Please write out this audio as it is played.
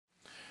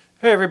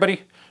Hey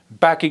everybody,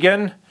 back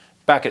again,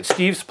 back at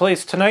Steve's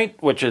place tonight,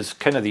 which is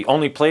kind of the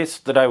only place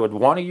that I would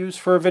want to use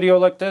for a video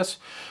like this.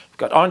 I've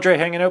got Andre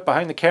hanging out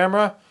behind the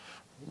camera,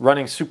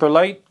 running super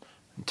light.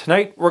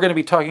 Tonight we're going to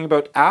be talking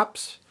about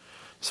apps,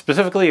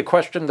 specifically a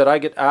question that I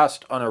get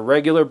asked on a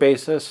regular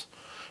basis.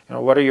 You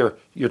know, what are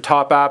your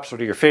top apps?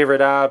 What are your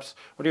favorite apps?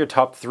 What are your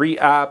top 3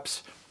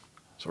 apps?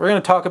 So we're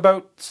going to talk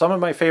about some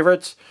of my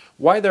favorites,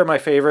 why they're my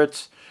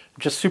favorites,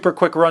 just super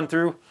quick run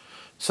through,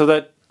 so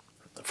that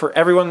for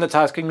everyone that's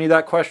asking me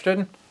that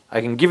question,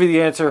 I can give you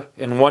the answer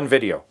in one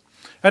video.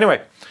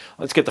 Anyway,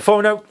 let's get the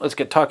phone out, let's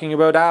get talking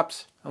about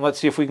apps, and let's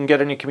see if we can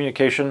get any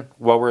communication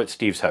while we're at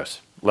Steve's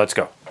house. Let's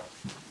go.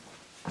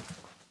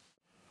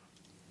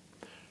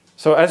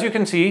 So as you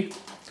can see,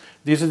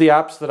 these are the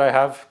apps that I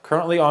have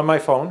currently on my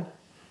phone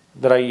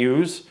that I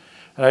use.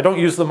 And I don't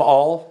use them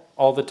all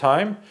the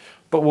time,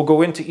 but we'll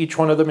go into each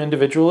one of them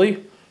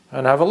individually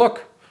and have a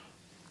look.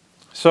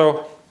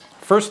 So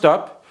first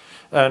up,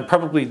 and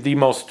probably the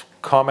most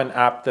common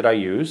app that I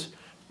use,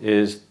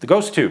 is the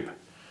Ghost Tube.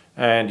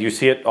 And you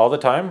see it all the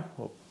time.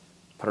 We'll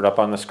put it up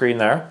on the screen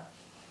there.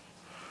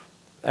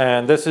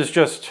 And this is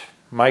just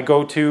my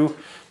go-to.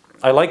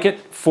 I like it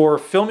for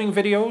filming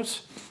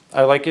videos.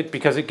 I like it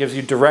because it gives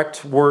you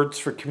direct words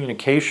for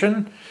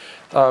communication.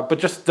 But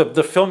just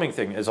the filming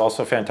thing is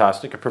also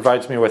fantastic. It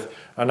provides me with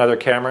another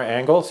camera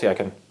angle. See, I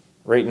can,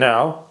 right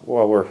now,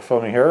 while we're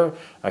filming here,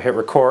 I hit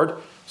record.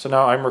 So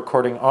now I'm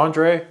recording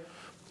Andre.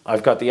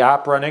 I've got the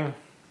app running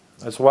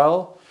as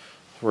well.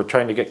 We're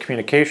trying to get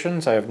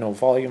communications. I have no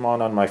volume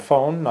on my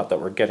phone. Not that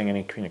we're getting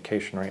any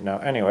communication right now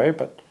anyway,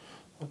 but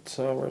let's,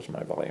 where's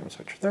my volume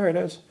switch? There it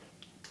is.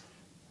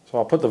 So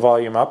I'll put the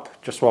volume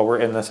up just while we're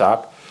in this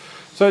app.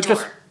 So it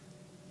just,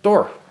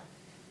 door.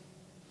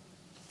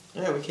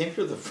 Yeah, we came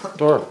through the front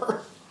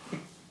door.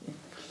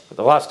 But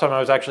the last time I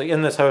was actually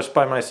in this house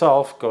by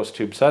myself, Ghost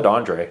Tube said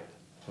Andre. It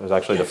was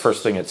actually the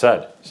first thing it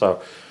said.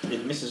 So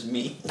it misses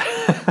me.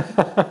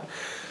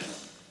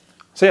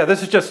 So yeah,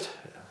 this is just,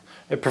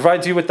 it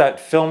provides you with that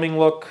filming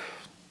look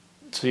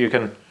so you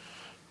can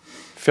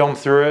film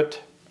through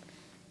it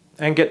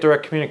and get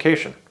direct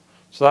communication.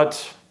 So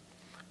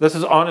this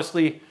is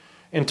honestly,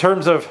 in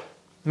terms of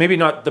maybe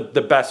not the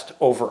best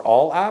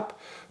overall app,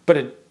 but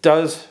it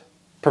does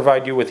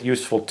provide you with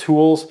useful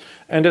tools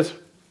and is,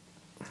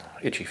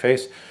 itchy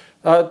face,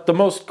 the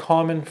most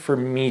common for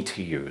me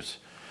to use.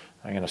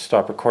 I'm going to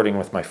stop recording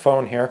with my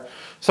phone here.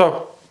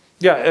 So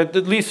yeah, at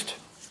least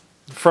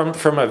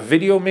from a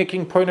video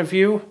making point of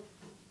view,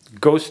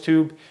 Ghost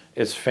Tube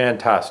is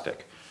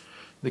fantastic.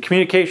 The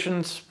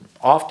communications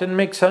often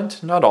make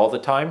sense, not all the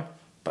time,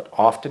 but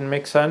often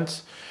make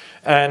sense.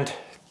 And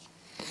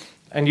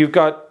you've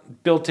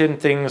got built-in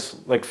things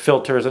like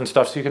filters and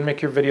stuff so you can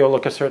make your video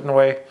look a certain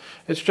way.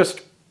 It's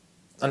just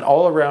an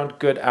all-around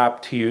good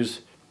app to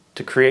use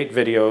to create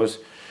videos.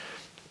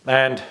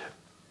 And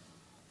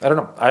I don't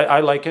know, I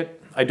like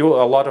it. I do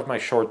a lot of my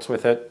shorts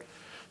with it.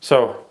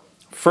 So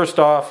first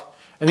off,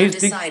 and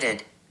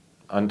Undecided.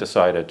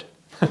 Undecided.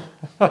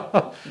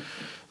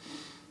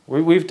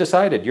 We've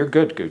decided. You're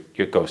good,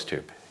 you Ghost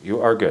Tube. You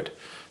are good.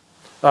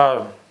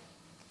 Yeah,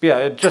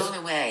 it just...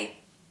 Gone away.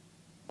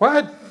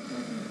 What?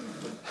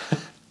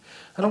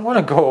 I don't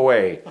want to go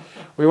away.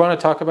 We want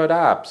to talk about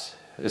apps.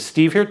 Is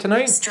Steve here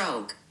tonight?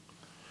 Stroke.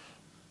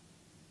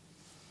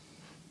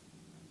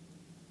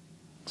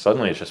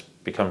 Suddenly it's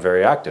just become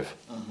very active.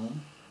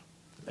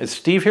 Is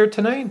Steve here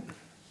tonight?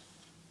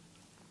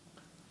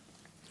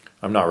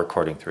 I'm not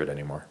recording through it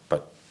anymore,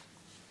 but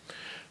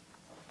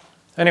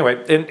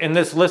anyway, in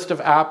this list of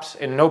apps,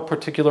 in no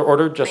particular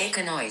order, just... Make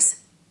a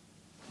noise.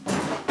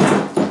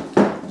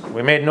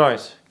 We made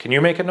noise. Can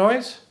you make a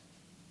noise?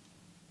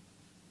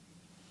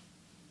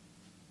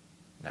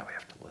 Now we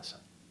have to listen.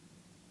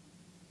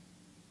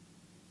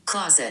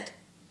 Closet.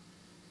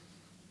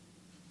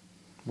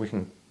 We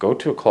can go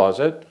to a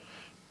closet.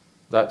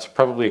 That's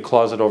probably a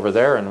closet over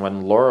there, and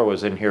when Laura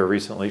was in here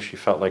recently, she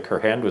felt like her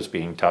hand was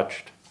being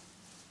touched.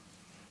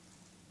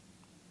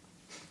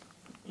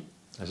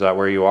 Is that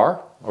where you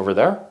are? Over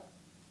there?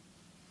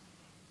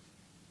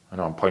 I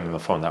know I'm pointing the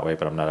phone that way,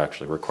 but I'm not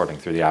actually recording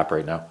through the app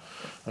right now.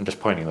 I'm just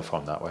pointing the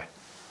phone that way.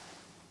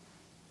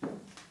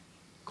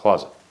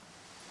 Closet.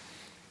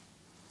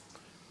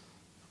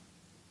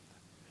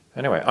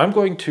 Anyway, I'm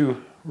going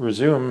to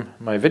resume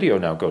my video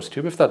now, Ghost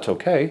Tube, if that's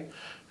okay.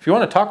 If you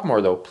want to talk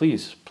more, though,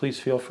 please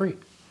feel free.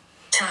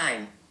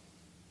 Time.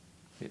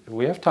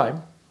 We have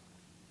time.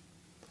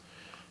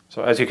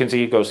 So as you can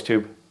see, Ghost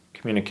Tube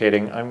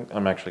communicating.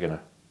 I'm actually going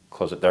to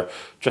close it there,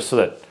 just so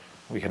that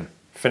we can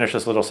finish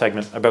this little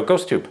segment about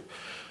Ghost Tube.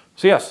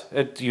 So yes,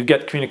 you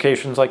get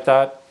communications like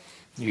that.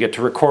 You get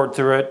to record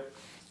through it.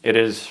 It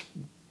is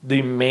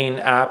the main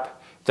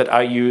app that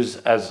I use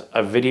as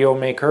a video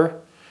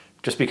maker,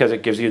 just because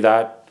it gives you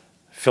that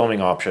filming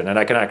option. And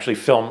I can actually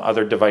film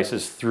other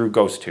devices through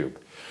Ghost Tube.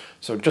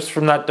 So just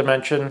from that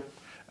dimension,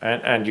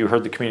 and you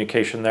heard the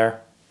communication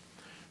there,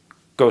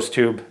 Ghost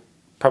Tube,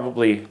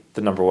 probably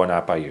the #1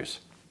 app I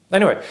use.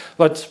 Anyway,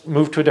 let's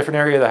move to a different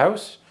area of the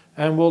house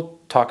and we'll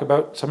talk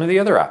about some of the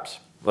other apps.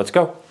 Let's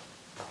go.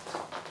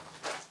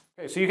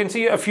 Okay, so you can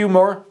see a few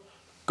more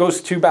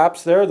ghost tube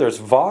apps there. There's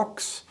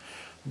Vox,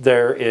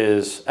 there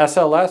is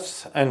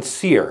SLS, and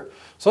Seer.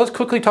 So let's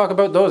quickly talk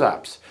about those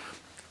apps.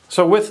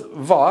 So with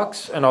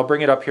Vox, and I'll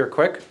bring it up here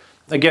quick,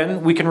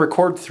 again, we can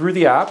record through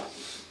the app,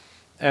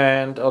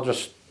 and I'll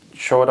just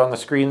show it on the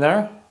screen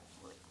there.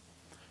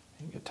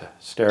 You get to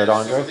stare at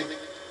Andre.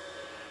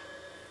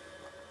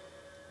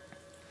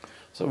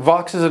 So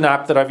Vox is an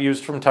app that I've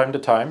used from time to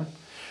time,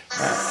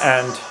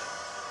 and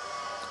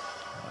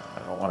I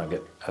don't want to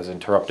get as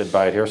interrupted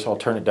by it here, so I'll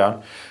turn it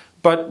down.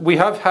 But we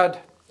have had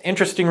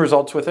interesting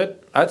results with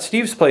it. At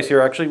Steve's place here,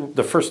 actually,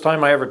 the first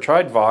time I ever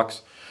tried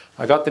Vox,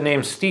 I got the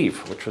name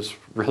Steve, which was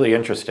really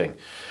interesting.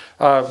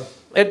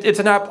 It's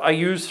an app I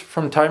use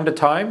from time to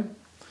time.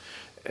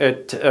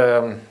 It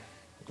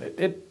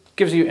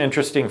gives you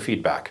interesting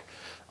feedback.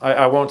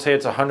 I won't say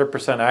it's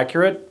 100%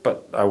 accurate,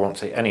 but I won't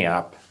say any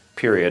app,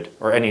 period,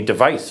 or any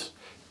device,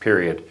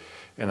 period,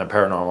 in the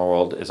paranormal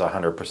world is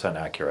 100%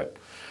 accurate.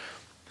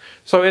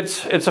 So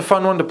it's a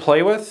fun one to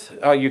play with.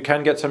 You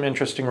can get some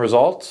interesting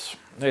results.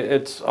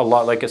 It's a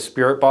lot like a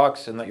spirit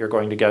box in that you're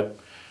going to get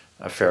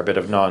a fair bit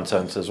of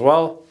nonsense as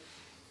well.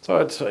 So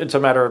it's a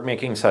matter of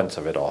making sense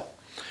of it all.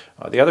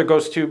 The other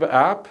ghost tube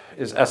app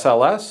is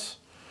SLS,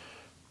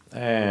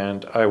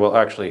 and I will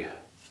actually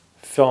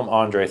film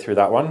Andre through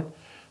that one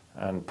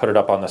and put it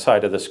up on the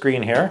side of the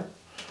screen here,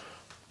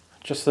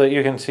 just so that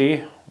you can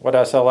see what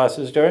SLS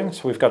is doing.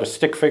 So we've got a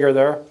stick figure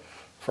there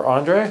for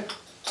Andre.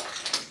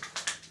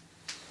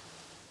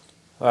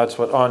 That's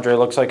what Andre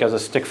looks like as a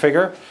stick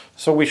figure.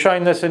 So we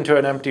shine this into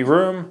an empty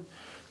room,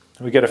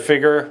 we get a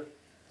figure.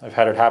 I've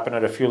had it happen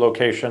at a few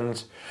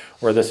locations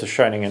where this is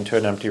shining into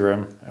an empty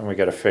room and we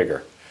get a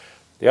figure.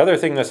 The other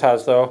thing this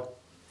has though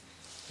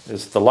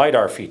is the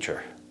LiDAR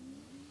feature.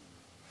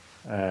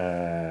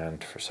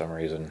 And for some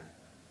reason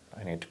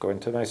I need to go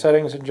into my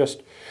settings and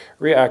just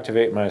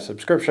reactivate my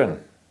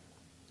subscription.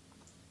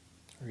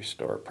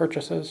 Restore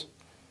purchases.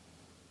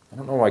 I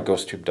don't know why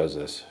GhostTube does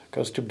this.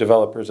 GhostTube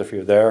developers, if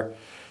you're there,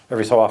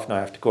 every so often I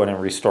have to go in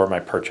and restore my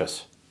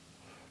purchase.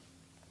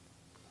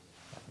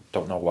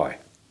 Don't know why.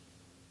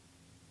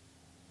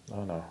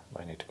 Oh no,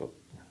 I need to go.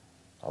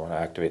 I want to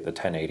activate the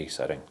 1080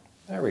 setting.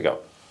 There we go.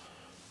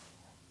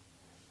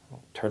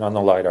 Turn on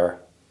the LiDAR.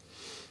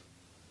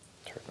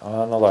 Turn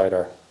on the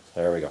LiDAR.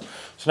 There we go.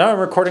 So now I'm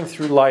recording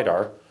through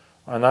LiDAR,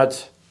 and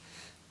that's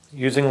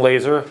using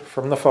laser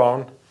from the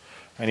phone.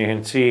 And you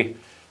can see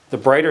the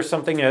brighter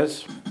something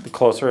is, the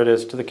closer it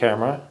is to the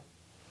camera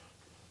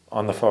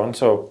on the phone.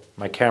 So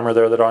my camera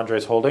there that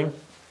Andre's holding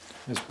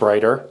is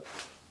brighter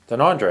than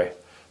Andre,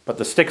 but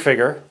the stick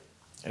figure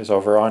is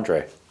over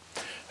Andre.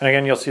 And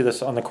again, you'll see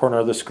this on the corner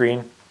of the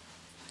screen,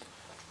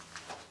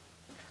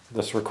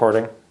 this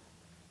recording.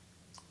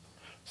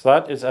 So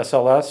that is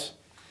SLS.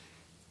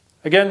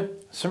 Again,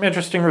 some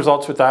interesting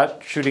results with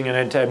that, shooting it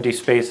into empty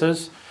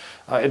spaces.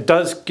 It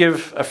does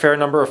give a fair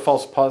number of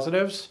false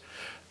positives.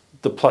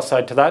 The plus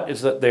side to that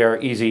is that they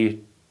are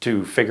easy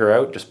to figure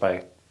out just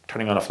by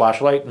turning on a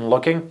flashlight and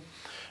looking.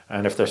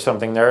 And if there's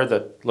something there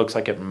that looks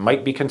like it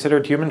might be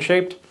considered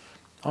human-shaped,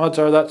 odds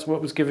are that's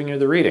what was giving you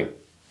the reading.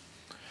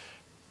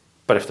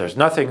 But if there's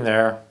nothing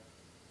there,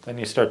 then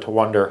you start to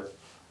wonder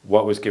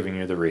what was giving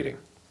you the reading.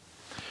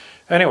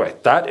 Anyway,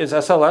 that is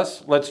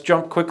SLS. Let's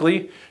jump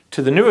quickly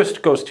to the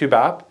newest GhostTube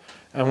app,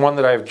 and one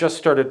that I've just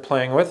started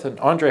playing with, and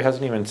Andre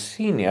hasn't even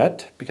seen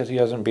yet because he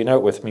hasn't been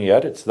out with me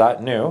yet. It's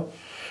that new.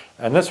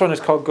 And this one is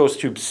called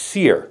GhostTube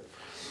Seer.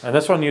 And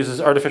this one uses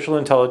artificial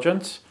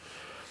intelligence.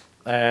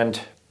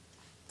 And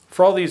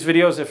for all these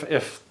videos,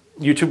 if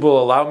YouTube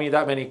will allow me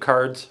that many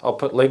cards, I'll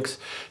put links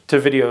to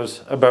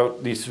videos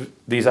about these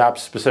apps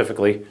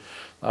specifically.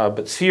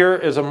 But Seer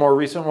is a more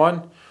recent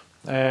one.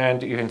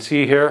 And you can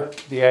see here,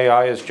 the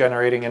AI is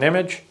generating an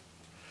image.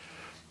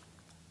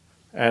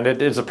 And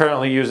it is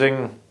apparently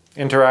using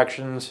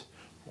interactions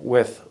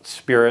with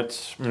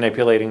spirits,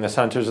 manipulating the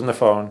sensors in the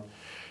phone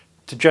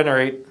to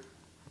generate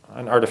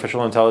an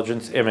artificial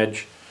intelligence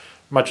image,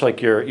 much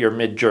like your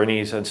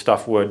Mid-Journeys and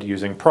stuff would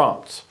using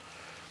prompts.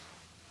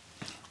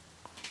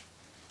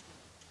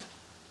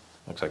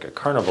 Looks like a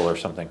carnival or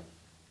something.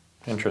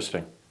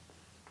 Interesting.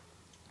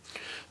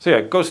 So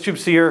yeah, GhostTube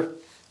Seer.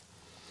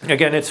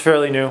 Again, it's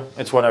fairly new.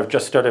 It's one I've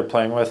just started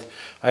playing with.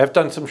 I have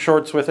done some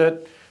shorts with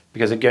it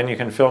because again, you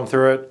can film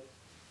through it.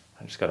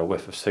 I just got a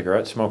whiff of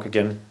cigarette smoke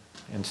again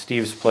in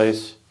Steve's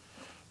place,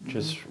 which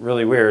is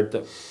really weird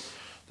that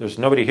there's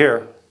nobody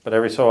here, but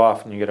every so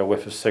often you get a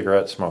whiff of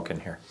cigarette smoke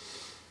in here.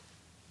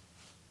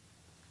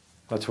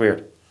 That's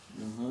weird.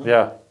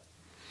 Yeah.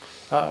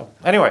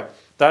 Anyway,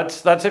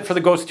 that's it for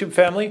the GhostTube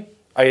family.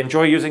 I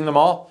enjoy using them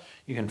all.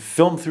 You can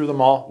film through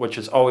them all, which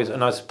is always a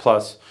nice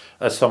plus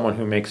as someone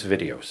who makes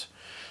videos.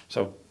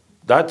 So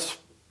that's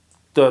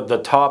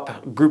the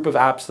top group of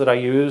apps that I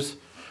use.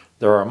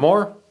 There are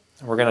more,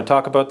 and we're going to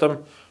talk about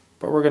them,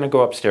 but we're going to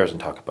go upstairs and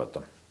talk about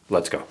them.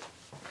 Let's go.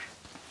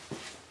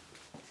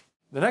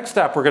 The next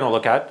app we're going to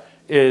look at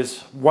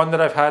is one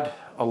that I've had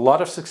a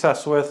lot of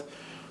success with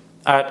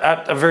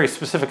at a very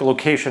specific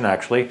location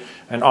actually,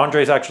 and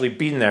Andre's actually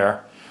been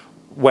there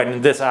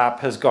when this app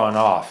has gone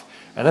off.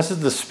 And this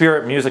is the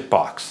Spirit Music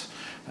Box.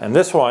 And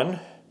this one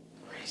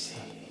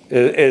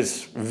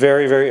is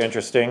very, very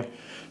interesting.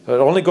 So it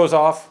only goes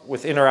off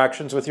with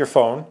interactions with your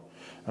phone.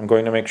 I'm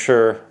going to make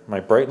sure my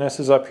brightness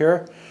is up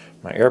here.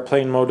 My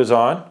airplane mode is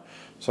on.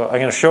 So I'm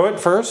going to show it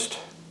first,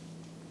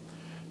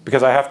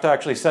 because I have to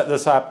actually set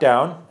this app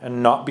down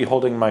and not be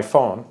holding my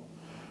phone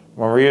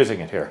when we're using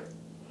it here.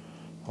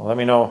 Well, let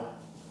me know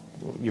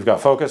you've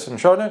got focus and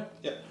showing it?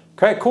 Yep.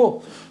 Okay,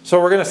 cool. So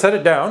we're going to set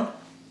it down.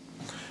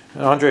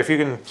 And Andre, if you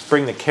can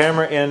bring the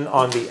camera in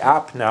on the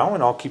app now,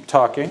 and I'll keep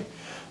talking.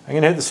 I'm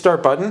going to hit the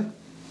start button,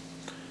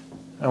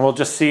 and we'll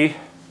just see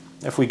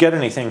if we get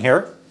anything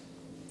here.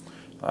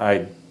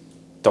 I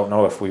don't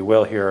know if we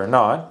will here or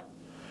not.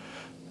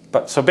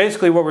 But so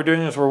basically what we're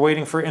doing is we're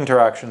waiting for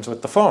interactions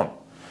with the phone.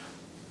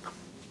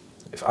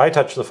 If I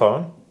touch the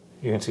phone,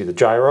 you can see the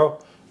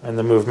gyro and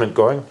the movement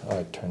going.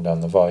 I turn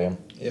down the volume.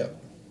 Yep.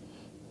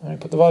 And I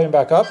put the volume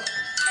back up.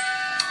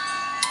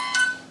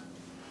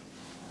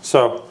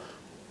 So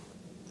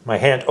my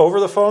hand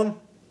over the phone,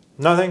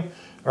 nothing.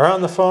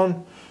 Around the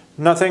phone,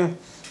 nothing.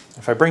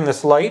 If I bring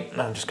this light,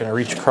 I'm just going to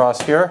reach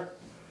across here.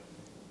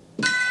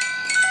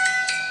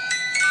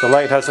 The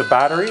light has a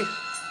battery.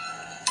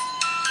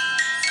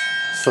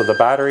 So the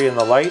battery and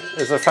the light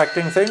is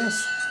affecting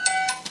things.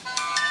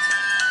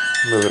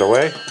 Move it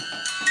away. Hit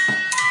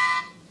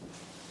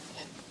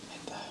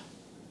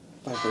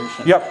the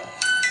vibration. Yep.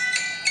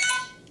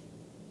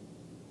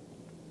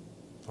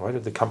 Why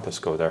did the compass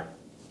go there?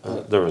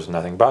 There was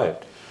nothing by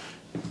it.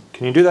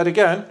 Can you do that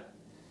again?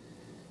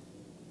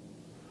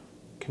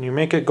 Can you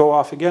make it go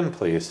off again,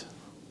 please?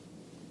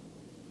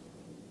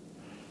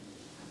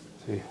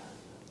 See.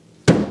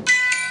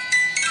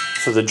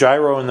 So the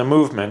gyro and the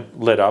movement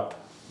lit up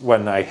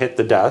when I hit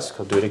the desk.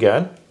 I'll do it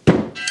again.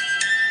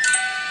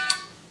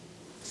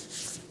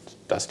 It's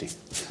dusty.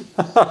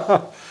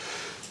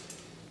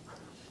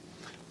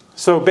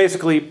 So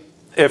basically,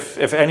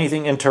 if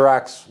anything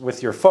interacts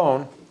with your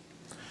phone,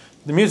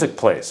 the music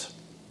plays.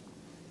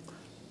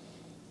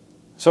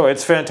 So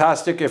it's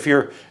fantastic if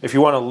you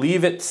want to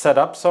leave it set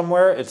up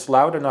somewhere. It's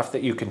loud enough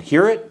that you can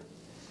hear it.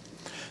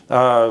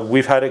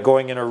 We've had it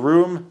going in a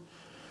room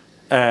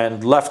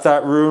and left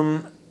that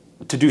room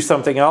to do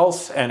something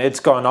else, and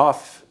it's gone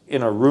off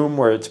in a room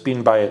where it's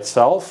been by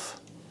itself.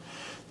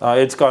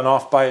 It's gone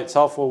off by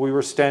itself while we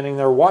were standing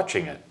there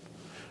watching it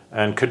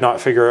and could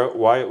not figure out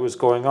why it was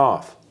going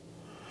off.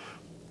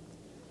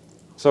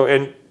 So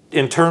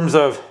in terms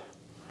of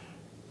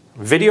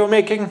video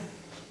making,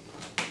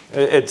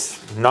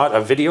 it's not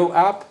a video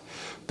app,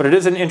 but it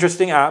is an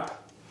interesting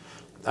app,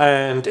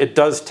 and it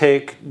does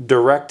take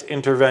direct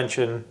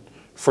intervention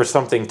for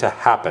something to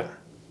happen.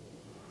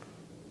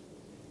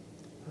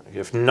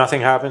 If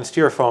nothing happens to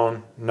your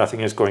phone, nothing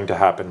is going to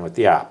happen with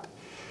the app.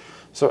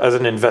 So as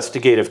an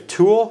investigative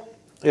tool,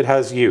 it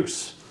has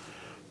use.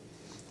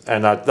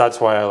 And that's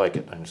why I like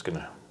it. I'm just going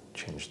to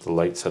change the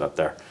light setup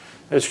there.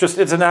 It's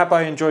an app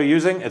I enjoy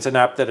using. It's an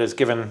app that has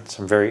given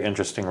some very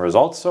interesting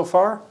results so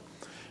far,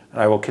 and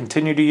I will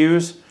continue to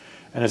use,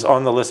 and is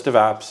on the list of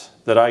apps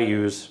that I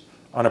use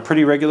on a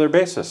pretty regular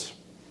basis.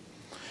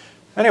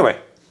 Anyway,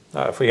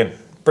 if we can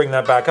bring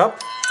that back up,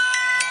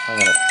 I'm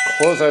going to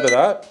close out of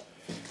that,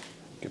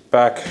 get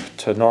back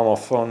to normal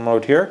phone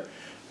mode here,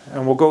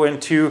 and we'll go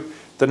into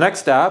the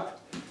next app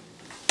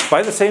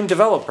by the same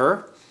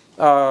developer,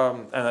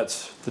 and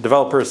the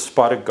developer is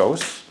Spotted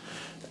Ghosts.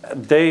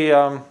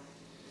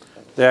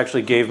 They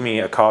actually gave me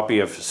a copy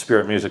of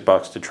Spirit Music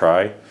Box to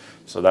try,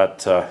 so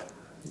that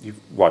you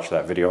watch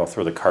that video. I'll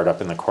throw the card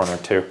up in the corner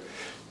too,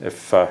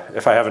 if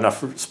I have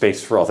enough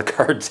space for all the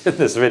cards in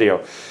this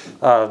video.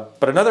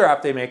 But another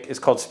app they make is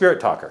called Spirit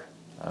Talker,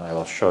 and I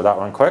will show that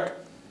one quick.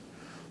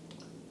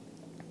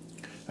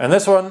 And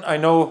this one, I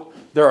know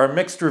there are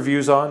mixed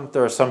reviews on.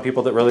 There are some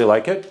people that really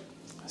like it,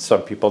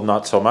 some people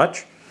not so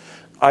much.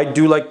 I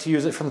do like to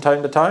use it from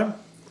time to time.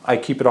 I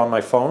keep it on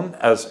my phone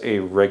as a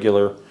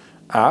regular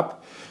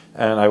app,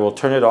 and I will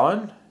turn it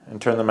on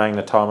and turn the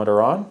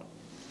magnetometer on.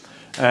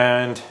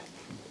 And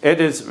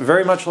it is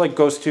very much like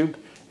GhostTube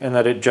in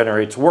that it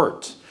generates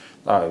words.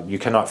 You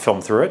cannot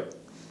film through it,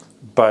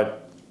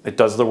 but it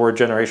does the word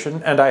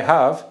generation, and I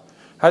have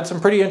had some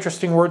pretty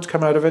interesting words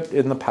come out of it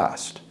in the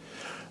past.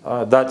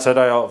 That said,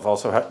 I've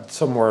also had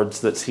some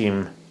words that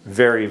seem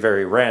very,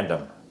 very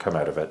random come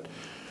out of it.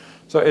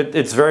 So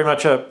it's very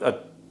much a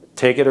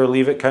take it or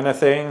leave it kind of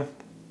thing.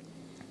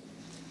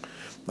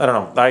 I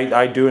don't know.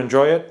 I do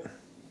enjoy it.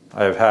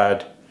 I've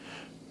had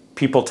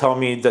people tell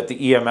me that the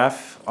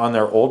EMF on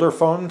their older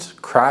phones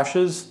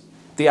crashes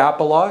the app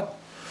a lot.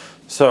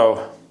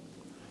 So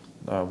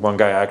one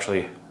guy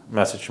actually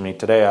messaged me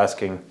today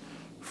asking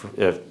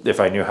if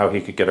I knew how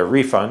he could get a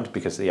refund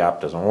because the app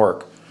doesn't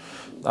work.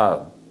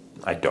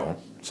 I don't,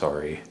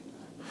 sorry.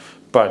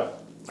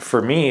 But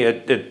for me,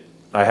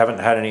 I haven't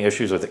had any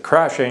issues with it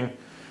crashing.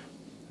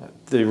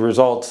 The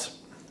results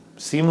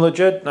seem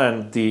legit,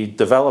 and the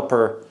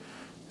developer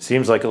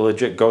seems like a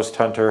legit ghost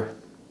hunter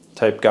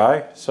type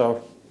guy.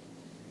 So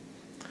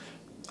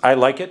I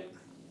like it.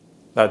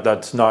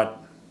 That's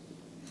not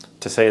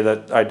to say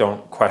that I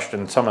don't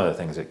question some of the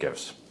things it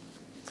gives.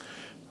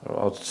 So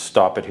I'll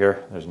stop it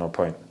here. There's no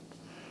point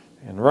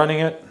in running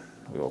it.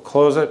 We will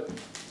close it.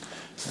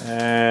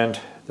 And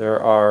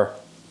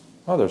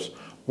there's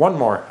one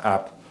more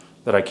app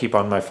that I keep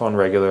on my phone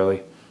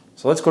regularly.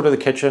 So let's go to the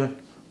kitchen.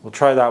 We'll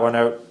try that one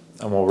out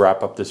and we'll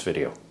wrap up this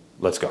video.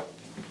 Let's go.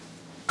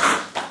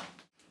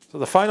 So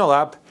the final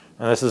app,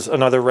 and this is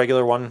another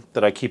regular one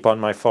that I keep on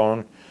my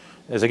phone,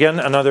 is again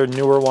another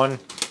newer one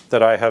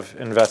that I have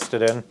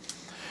invested in.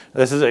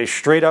 This is a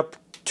straight up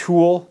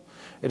tool.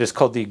 It is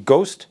called the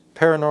Ghost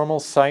Paranormal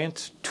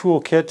Science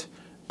Toolkit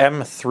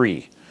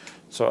M3.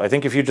 So I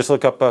think if you just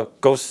look up a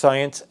Ghost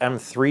Science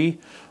M3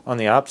 on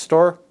the App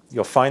Store,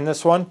 you'll find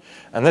this one.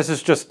 And this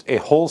is just a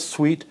whole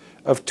suite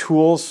of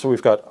tools. So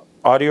we've got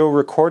audio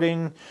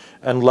recording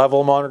and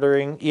level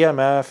monitoring,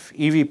 EMF,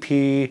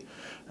 EVP,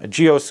 a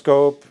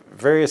geoscope,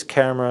 various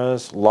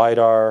cameras,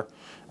 LiDAR,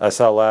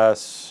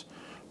 SLS,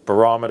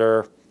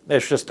 barometer.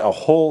 It's just a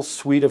whole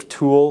suite of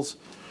tools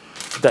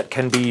that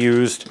can be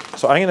used.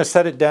 So I'm going to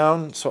set it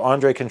down so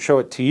Andre can show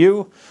it to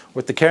you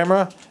with the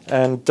camera,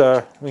 and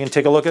we can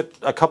take a look at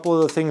a couple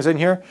of the things in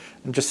here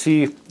and just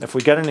see if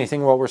we get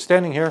anything while we're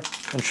standing here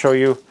and show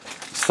you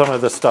some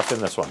of the stuff in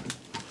this one.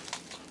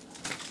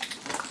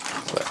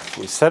 So if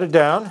we set it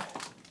down,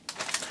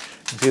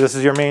 you see this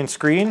is your main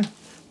screen.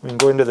 We can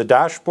go into the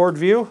dashboard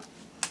view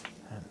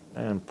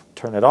and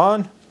turn it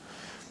on.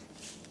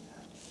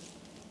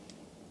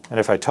 And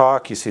if I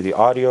talk, you see the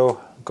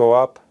audio go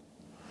up.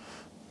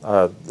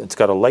 It's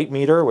got a light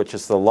meter, which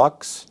is the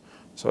lux.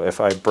 So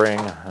if I bring,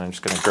 I'm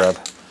just going to grab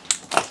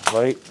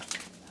light,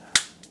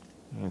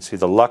 you can see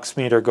the lux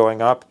meter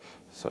going up.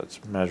 So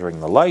it's measuring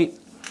the light.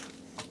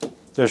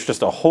 There's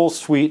just a whole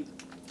suite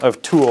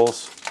of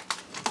tools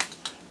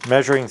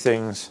measuring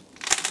things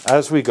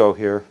as we go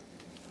here.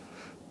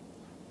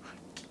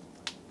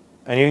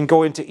 And you can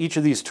go into each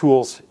of these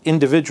tools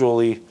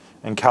individually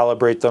and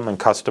calibrate them and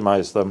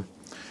customize them.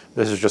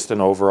 This is just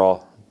an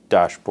overall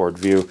dashboard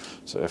view.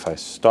 So if I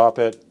stop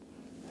it,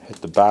 hit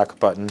the back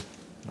button,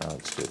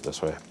 let's do it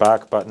this way,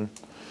 back button.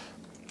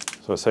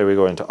 So say we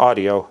go into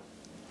audio,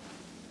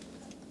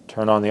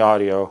 turn on the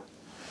audio,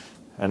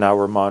 and now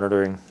we're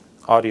monitoring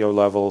audio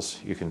levels.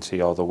 You can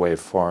see all the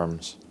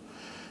waveforms.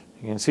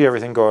 You can see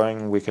everything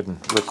going. We can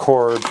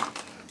record.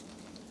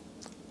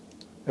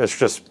 It's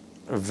just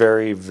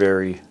very,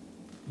 very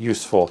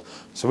useful.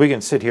 So we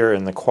can sit here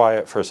in the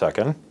quiet for a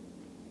second.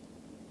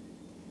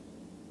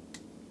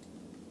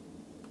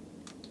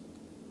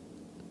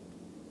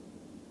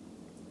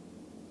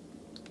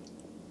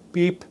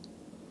 Beep.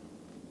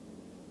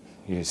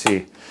 You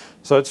see,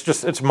 so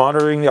it's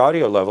monitoring the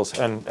audio levels,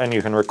 and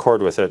you can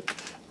record with it.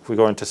 If we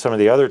go into some of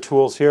the other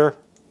tools here,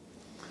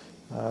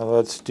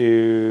 let's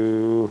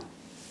do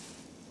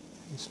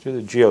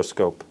the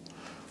geoscope.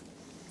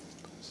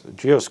 So the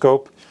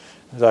geoscope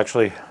is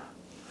actually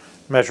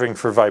measuring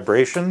for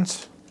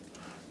vibrations.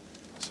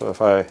 So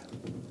if I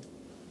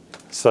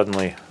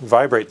suddenly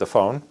vibrate the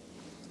phone,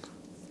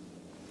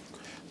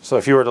 so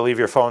if you were to leave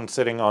your phone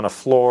sitting on a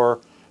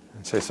floor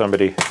and say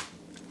somebody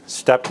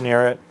stepped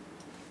near it,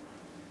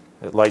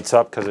 it lights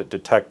up because it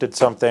detected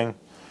something,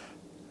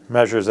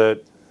 measures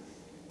it.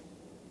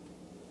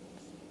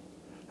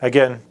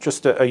 Again,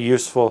 just a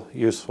useful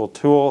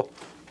tool.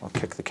 I'll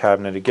kick the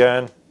cabinet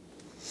again,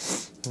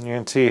 and you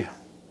can see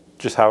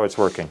just how it's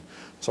working.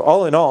 So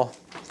all in all,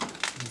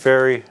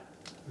 very,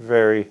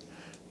 very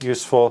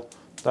useful.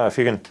 If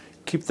you can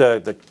keep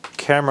the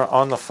camera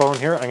on the phone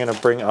here, I'm going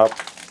to bring up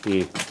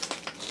the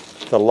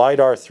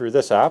LiDAR through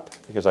this app,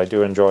 because I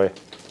do enjoy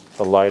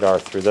the LiDAR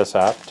through this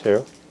app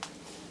too.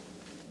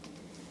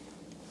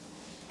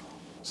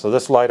 So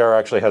this LiDAR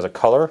actually has a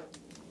color.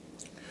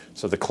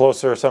 So the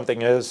closer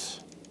something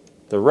is,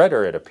 the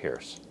redder it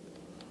appears.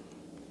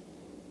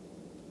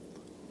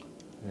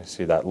 You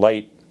see that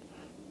light,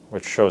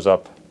 which shows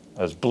up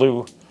as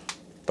blue,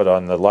 but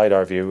on the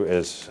LiDAR view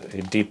is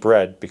a deep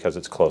red because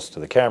it's close to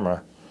the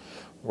camera,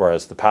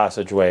 whereas the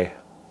passageway,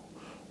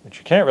 which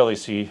you can't really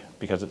see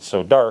because it's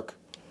so dark,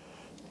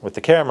 with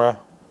the camera,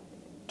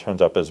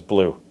 turns up as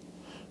blue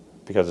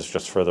because it's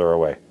just further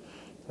away.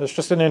 It's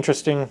just an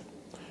interesting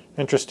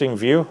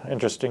view,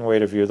 interesting way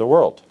to view the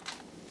world.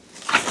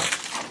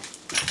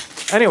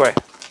 Anyway,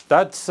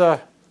 that's,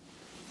 I'll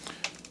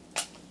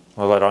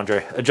let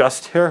Andre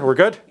adjust here. We're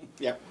good?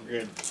 Yeah, we're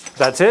good.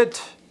 That's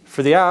it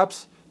for the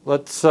apps.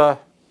 Let's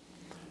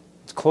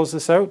close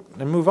this out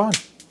and move on.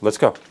 Let's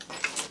go.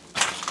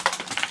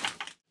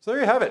 So there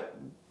you have it.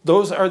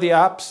 Those are the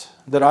apps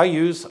that I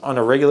use on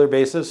a regular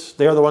basis.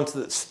 They are the ones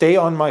that stay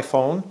on my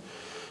phone.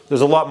 There's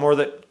a lot more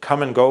that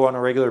come and go on a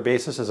regular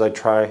basis as I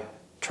try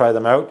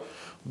them out.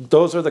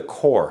 Those are the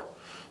core.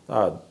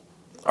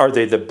 Are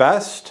they the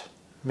best?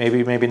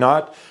 Maybe, maybe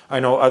not. I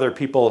know other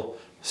people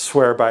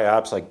swear by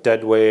apps like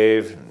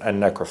Deadwave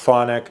and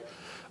Necrophonic.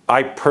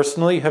 I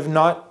personally have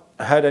not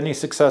had any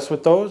success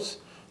with those.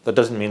 That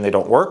doesn't mean they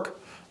don't work.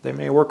 They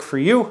may work for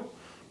you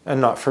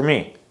and not for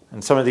me.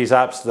 And some of these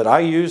apps that I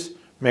use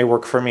may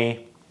work for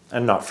me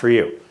and not for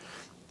you.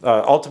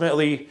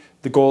 Ultimately,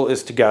 the goal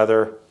is to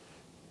gather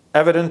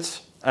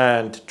evidence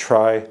and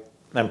try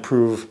and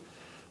prove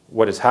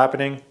what is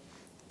happening.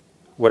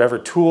 Whatever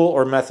tool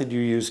or method you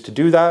use to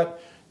do that,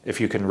 if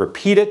you can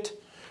repeat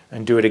it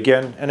and do it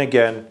again and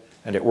again,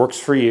 and it works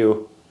for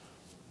you,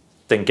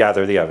 then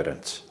gather the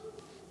evidence.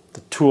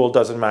 The tool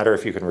doesn't matter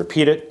if you can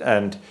repeat it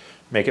and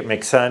make it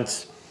make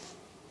sense,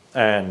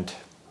 and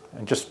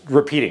just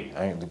repeating.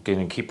 I'm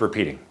going to keep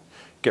repeating.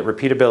 Get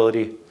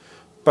repeatability,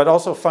 but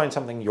also find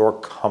something you're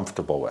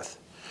comfortable with.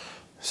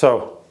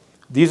 So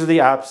these are the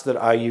apps that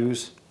I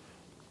use.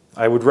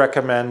 I would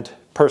recommend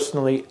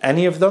personally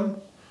any of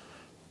them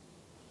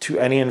to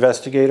any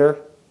investigator.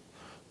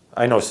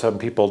 I know some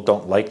people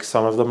don't like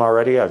some of them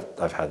already.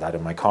 I've had that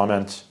in my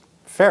comments.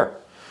 Fair.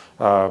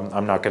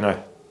 I'm not going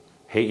to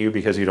hate you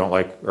because you don't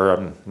like, or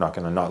I'm not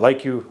going to not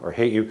like you or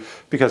hate you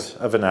because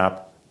of an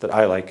app that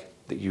I like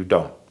that you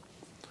don't.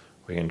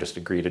 We can just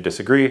agree to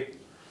disagree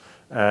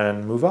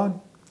and move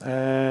on.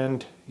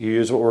 And you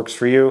use what works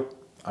for you.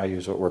 I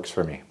use what works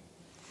for me.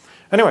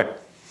 Anyway,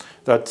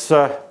 that's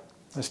to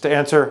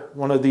answer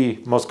one of the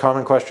most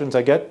common questions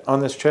I get on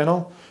this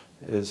channel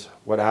is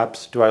what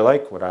apps do I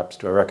like? What apps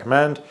do I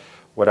recommend?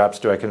 What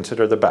apps do I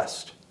consider the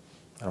best?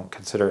 I don't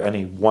consider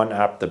any one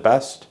app the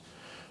best.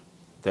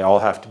 They all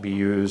have to be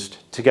used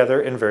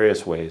together in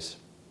various ways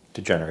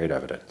to generate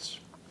evidence.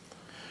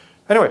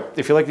 Anyway,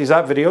 if you like these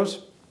app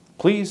videos,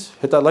 please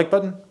hit that like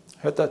button,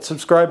 hit that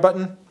subscribe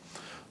button.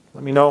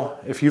 Let me know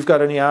if you've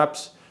got any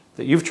apps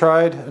that you've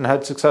tried and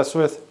had success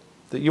with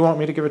that you want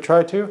me to give a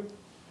try to.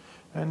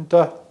 And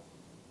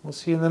we'll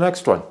see you in the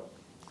next one.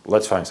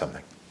 Let's find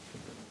something.